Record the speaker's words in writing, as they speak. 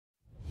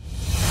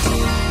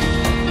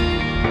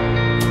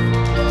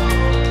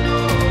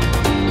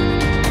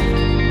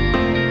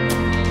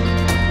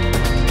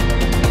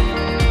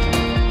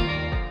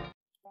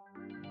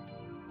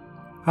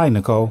Hi,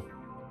 Nikkole.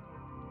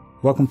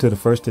 Welcome to the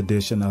first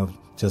edition of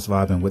Just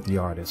Vibin with the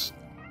Artist.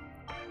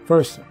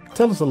 First,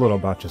 tell us a little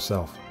about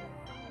yourself.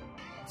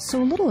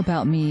 So a little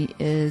about me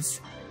is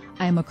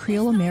I am a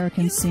Creole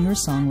American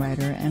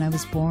singer-songwriter, and I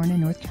was born in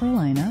North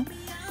Carolina,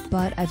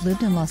 but I've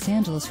lived in Los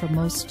Angeles for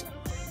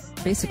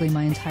basically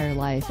my entire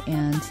life,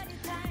 and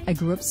I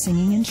grew up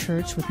singing in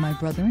church with my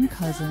brother and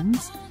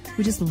cousins.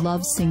 We just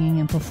love singing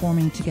and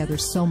performing together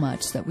so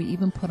much that we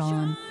even put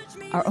on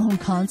our own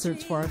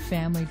concerts for our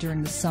family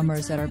during the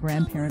summers at our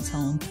grandparents'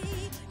 home.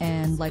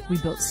 And we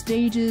built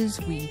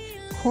stages, we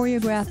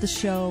choreographed the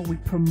show, we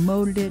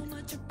promoted it,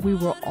 we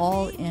were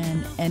all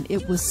in, and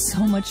it was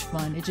so much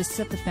fun. It just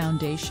set the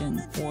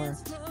foundation for,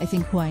 I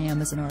think, who I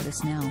am as an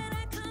artist now.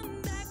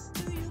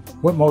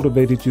 What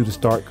motivated you to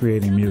start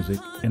creating music,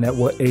 and at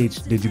what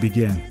age did you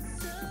begin?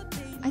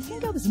 I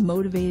think I was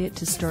motivated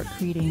to start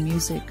creating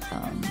music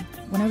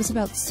when I was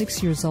about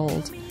 6 years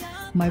old.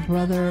 My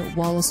brother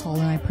Wallace Hall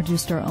and I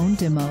produced our own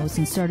demos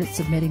and started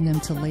submitting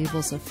them to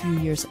labels a few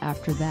years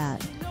after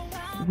that.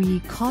 We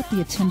caught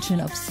the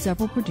attention of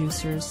several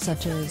producers,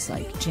 such as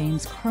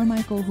James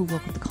Carmichael, who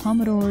worked with the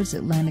Commodores,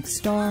 Atlantic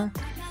Starr,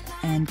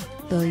 and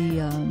the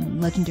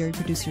legendary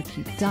producer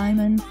Keith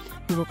Diamond,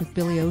 who worked with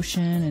Billy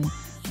Ocean and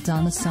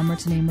Donna Summer,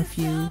 to name a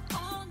few.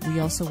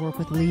 We also worked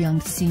with Lee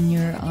Young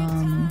Sr.,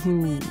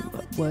 who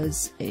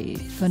was a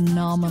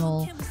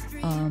phenomenal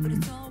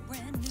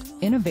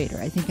innovator,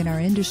 I think, in our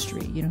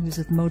industry. You know, he was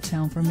with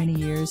Motown for many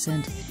years,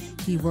 and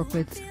he worked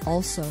with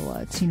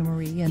also Tina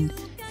Marie and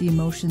The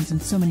Emotions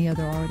and so many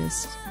other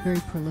artists. Very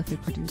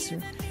prolific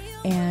producer.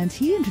 And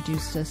he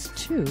introduced us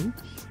to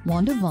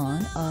Wanda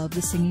Vaughn of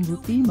the singing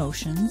group The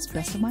Emotions,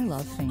 Best of My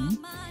Love fame,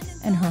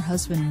 and her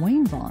husband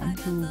Wayne Vaughn,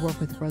 who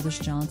worked with Brothers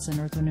Johnson,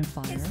 Earth, Wind &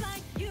 Fire.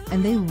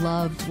 And they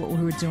loved what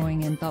we were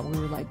doing and thought we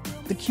were like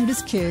the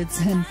cutest kids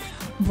and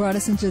brought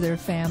us into their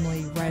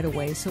family right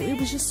away. So it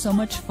was just so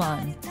much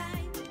fun.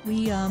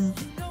 We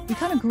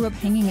kind of grew up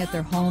hanging at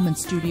their home and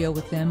studio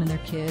with them and their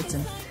kids,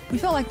 and we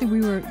felt like that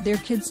we were their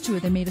kids too.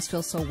 They made us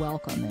feel so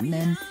welcome. And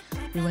then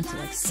we went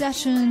to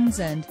sessions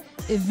and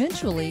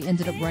eventually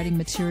ended up writing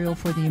material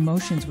for The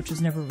Emotions, which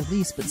was never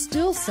released, but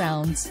still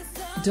sounds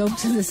dope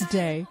to this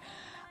day.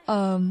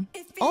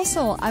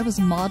 Also, I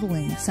was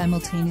modeling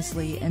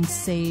simultaneously and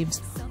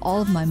saved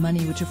all of my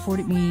money, which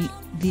afforded me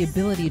the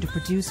ability to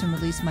produce and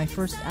release my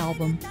first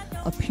album,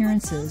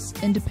 Appearances,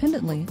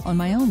 independently on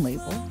my own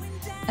label.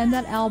 And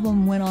that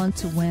album went on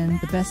to win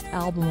the Best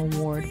Album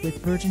Award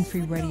with Virgin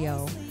Free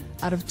Radio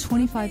out of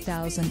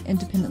 25,000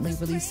 independently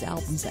released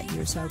albums that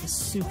year, so I was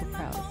super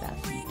proud of that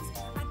feat.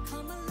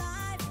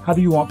 How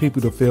do you want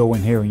people to feel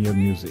when hearing your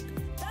music?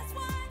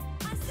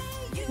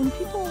 When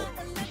people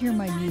hear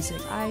my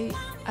music, I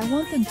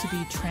want them to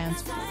be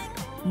transported,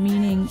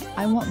 meaning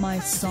I want my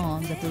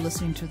song that they're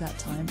listening to that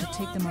time to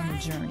take them on a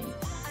journey.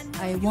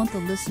 I want the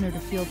listener to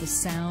feel the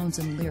sounds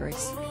and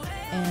lyrics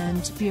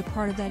and be a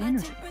part of that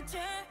energy.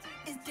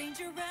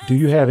 Do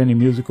you have any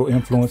musical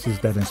influences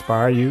that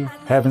inspire you,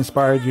 have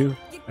inspired you,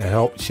 or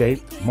helped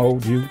shape,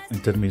 mold you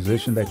into the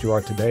musician that you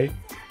are today,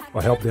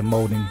 or helped in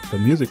molding the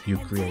music you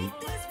create?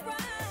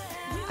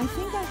 I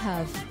think I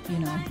have,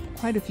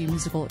 quite a few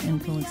musical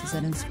influences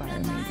that inspire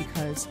me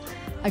because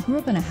I grew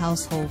up in a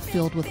household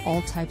filled with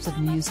all types of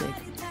music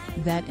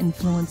that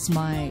influenced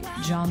my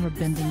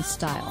genre-bending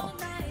style.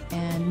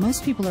 And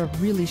most people are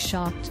really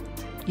shocked,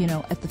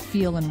 at the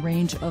feel and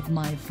range of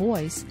my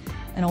voice,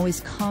 and always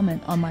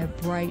comment on my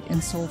bright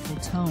and soulful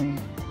tone.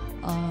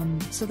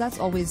 So that's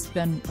always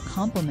been a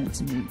compliment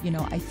to me.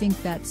 I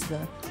think that's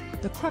the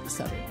crux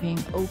of it,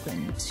 being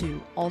open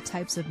to all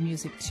types of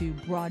music to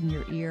broaden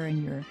your ear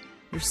and your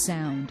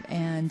sound.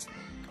 And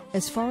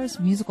as far as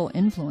musical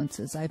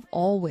influences, I've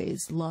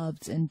always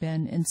loved and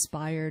been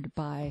inspired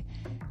by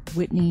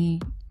Whitney,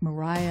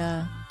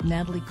 Mariah,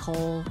 Natalie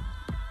Cole,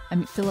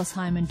 Phyllis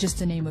Hyman, just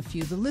to name a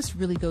few. The list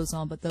really goes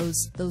on, but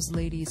those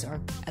ladies are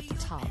at the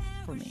top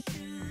for me.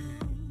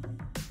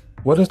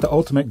 What is the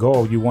ultimate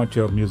goal you want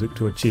your music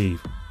to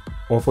achieve,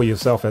 or for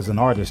yourself as an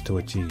artist to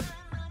achieve?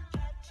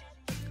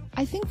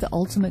 I think the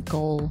ultimate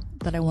goal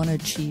that I want to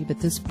achieve at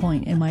this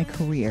point in my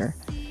career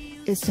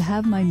is to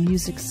have my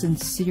music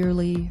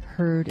sincerely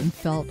heard and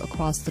felt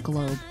across the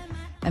globe.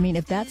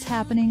 If that's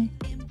happening,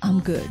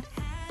 I'm good.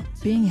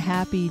 Being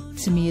happy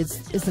to me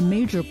is the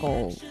major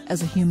goal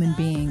as a human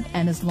being,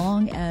 and as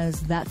long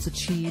as that's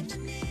achieved,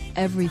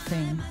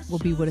 everything will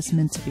be what it's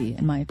meant to be,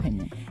 in my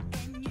opinion.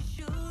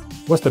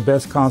 What's the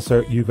best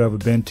concert you've ever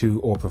been to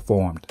or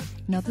performed?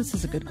 Now, this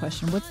is a good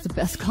question. What's the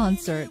best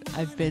concert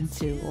I've been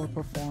to or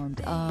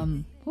performed?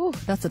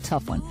 That's a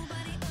tough one.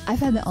 I've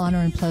had the honor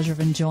and pleasure of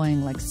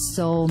enjoying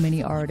so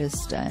many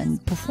artists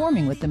and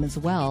performing with them as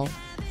well.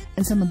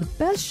 And some of the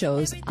best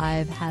shows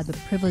I've had the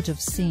privilege of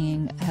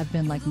seeing have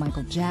been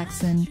Michael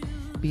Jackson,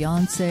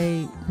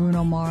 Beyonce,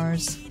 Bruno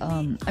Mars.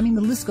 The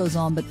list goes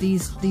on, but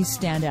these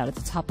stand out at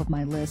the top of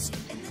my list.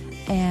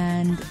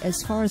 And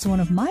as far as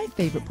one of my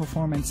favorite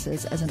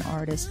performances as an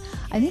artist,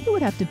 I think it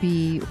would have to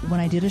be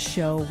when I did a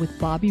show with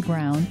Bobby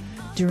Brown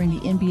during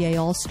the NBA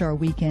All-Star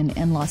Weekend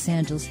in Los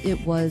Angeles.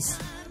 It was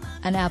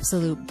an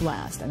absolute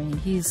blast. I mean,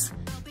 he's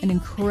an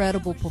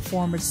incredible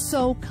performer,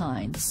 so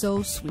kind,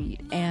 so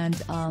sweet, and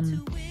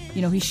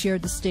you know, he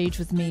shared the stage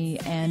with me,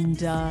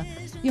 and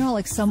you know,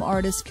 like some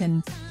artists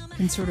can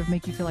sort of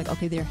make you feel like,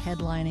 okay, they're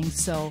headlining,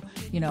 so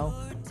you know,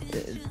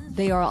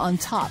 they are on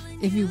top,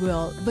 if you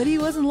will. But he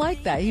wasn't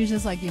like that. He was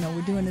just like, you know,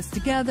 we're doing this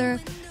together,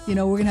 you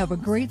know, we're gonna have a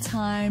great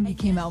time. He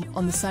came out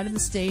on the side of the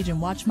stage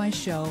and watched my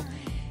show.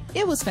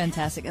 It was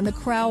fantastic, and the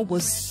crowd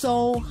was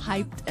so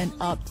hyped and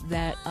up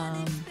that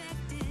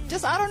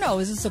just, I don't know, it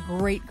was just a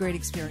great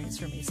experience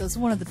for me. So it's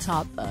one of the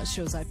top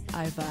shows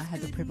I've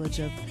had the privilege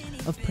of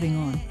putting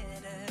on.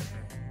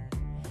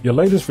 Your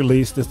latest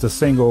release is the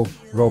single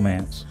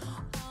Romance.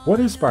 What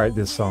inspired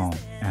this song,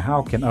 and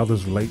how can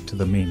others relate to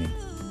the meaning?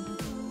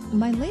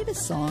 My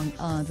latest song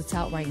that's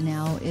out right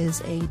now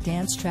is a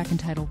dance track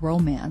entitled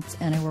Romance,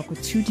 and I work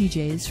with two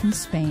DJs from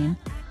Spain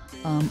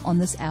on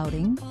this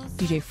outing,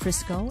 DJ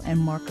Frisco and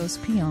Marcos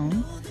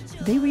Pion.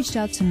 They reached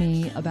out to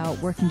me about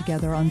working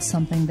together on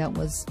something that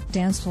was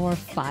dance floor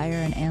fire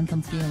and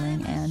anthem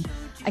feeling, and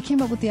I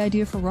came up with the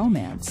idea for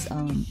Romance.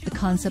 The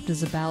concept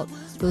is about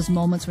those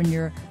moments when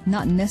you're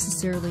not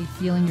necessarily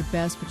feeling your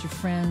best, but your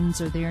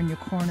friends are there in your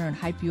corner and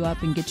hype you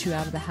up and get you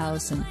out of the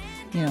house, and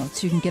you know,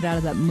 so you can get out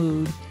of that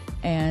mood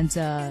and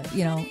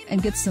you know,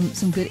 and get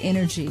some good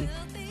energy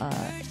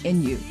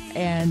in you,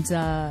 and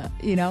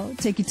you know,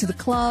 take you to the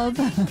club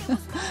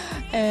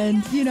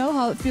and you know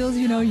how it feels,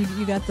 you know,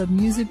 you got the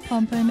music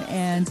pumping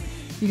and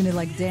you're gonna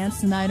like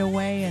dance the night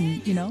away,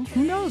 and you know,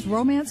 who knows,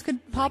 romance could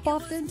pop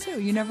off then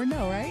too. You never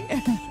know, right?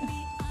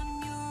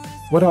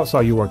 What else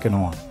are you working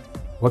on?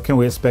 What can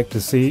we expect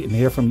to see and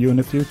hear from you in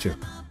the future?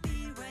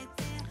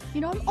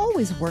 You know, I'm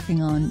always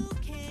working on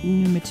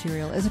new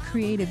material. As a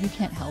creative, you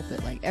can't help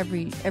it. Like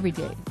every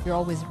day, you're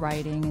always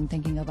writing and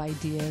thinking of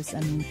ideas.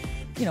 I mean,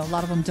 you know, a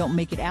lot of them don't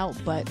make it out,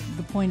 but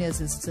the point is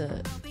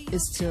to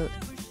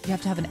you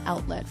have to have an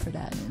outlet for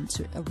that and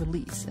to a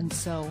release. And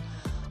so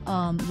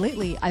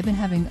lately, I've been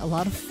having a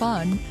lot of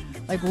fun,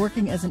 like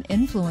working as an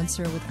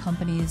influencer with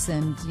companies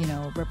and, you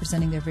know,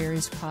 representing their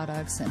various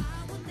products. And,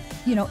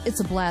 you know,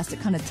 it's a blast. It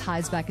kind of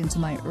ties back into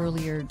my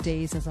earlier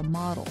days as a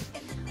model.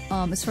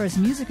 As far as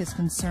music is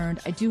concerned,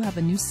 I do have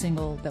a new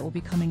single that will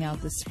be coming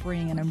out this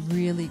spring, and I'm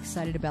really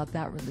excited about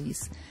that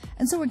release.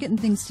 And so we're getting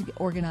things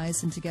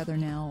organized and together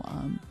now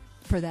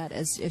for that,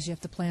 as you have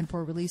to plan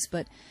for a release.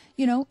 But,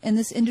 you know, in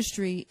this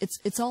industry,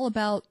 it's all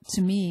about,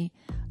 to me,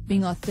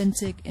 being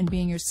authentic and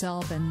being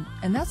yourself, and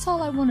that's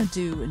all I want to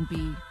do and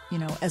be, you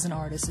know, as an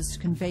artist, is to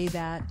convey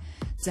that,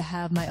 to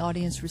have my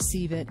audience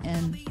receive it,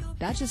 and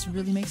that just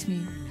really makes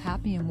me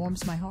happy and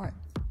warms my heart.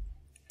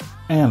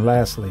 And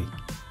lastly,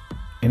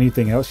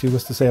 anything else you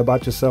wish to say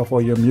about yourself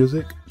or your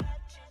music?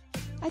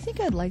 I think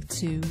I'd like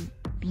to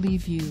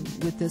leave you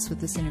with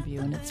this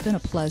interview, and it's been a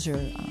pleasure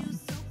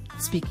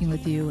speaking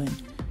with you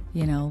and,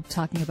 you know,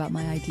 talking about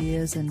my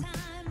ideas and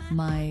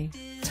my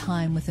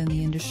time within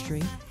the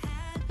industry.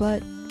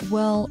 But,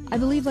 well, I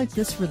believe like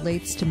this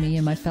relates to me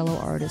and my fellow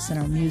artists and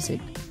our music,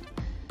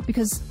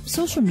 because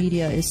social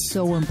media is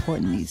so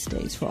important these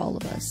days for all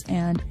of us,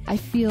 and I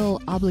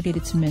feel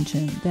obligated to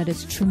mention that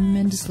it's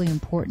tremendously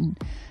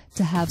important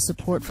to have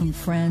support from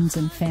friends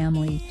and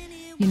family,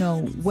 you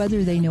know,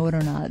 whether they know it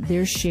or not.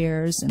 Their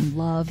shares and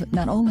love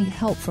not only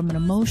help from an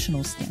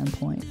emotional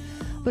standpoint,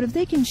 but if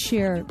they can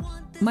share,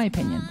 my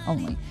opinion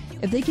only,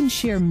 if they can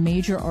share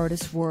major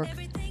artists' work,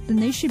 then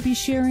they should be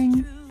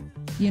sharing,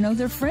 you know,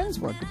 their friends'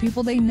 work, the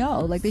people they know.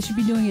 Like, they should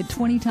be doing it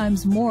 20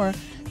 times more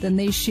than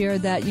they share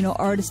that, you know,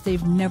 artist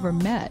they've never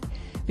met.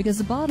 Because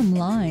the bottom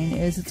line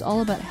is, it's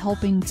all about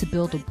helping to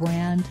build a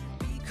brand,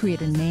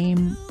 create a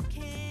name,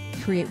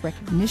 create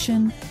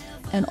recognition,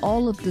 and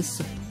all of this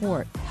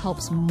support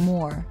helps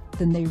more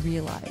than they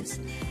realize.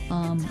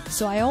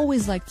 So I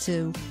always like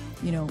to,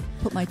 you know,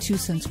 put my 2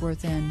 cents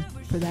worth in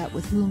for that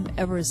with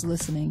whomever is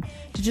listening,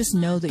 to just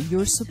know that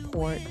your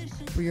support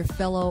for your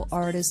fellow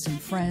artists and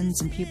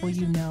friends and people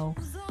you know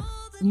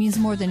means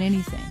more than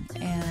anything.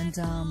 And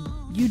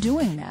you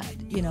doing that,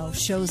 you know,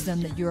 shows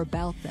them that you're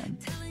about them.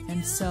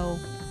 And so,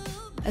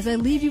 as I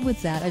leave you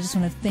with that, I just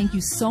want to thank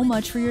you so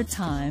much for your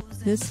time.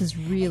 This has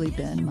really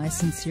been my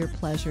sincere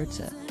pleasure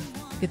to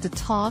get to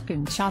talk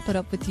and chop it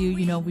up with you.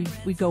 You know,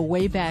 we go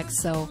way back,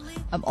 so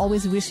I'm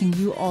always wishing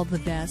you all the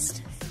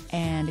best.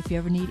 And if you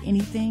ever need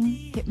anything,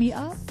 hit me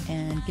up,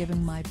 and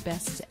giving my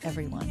best to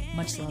everyone.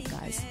 Much love,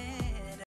 guys.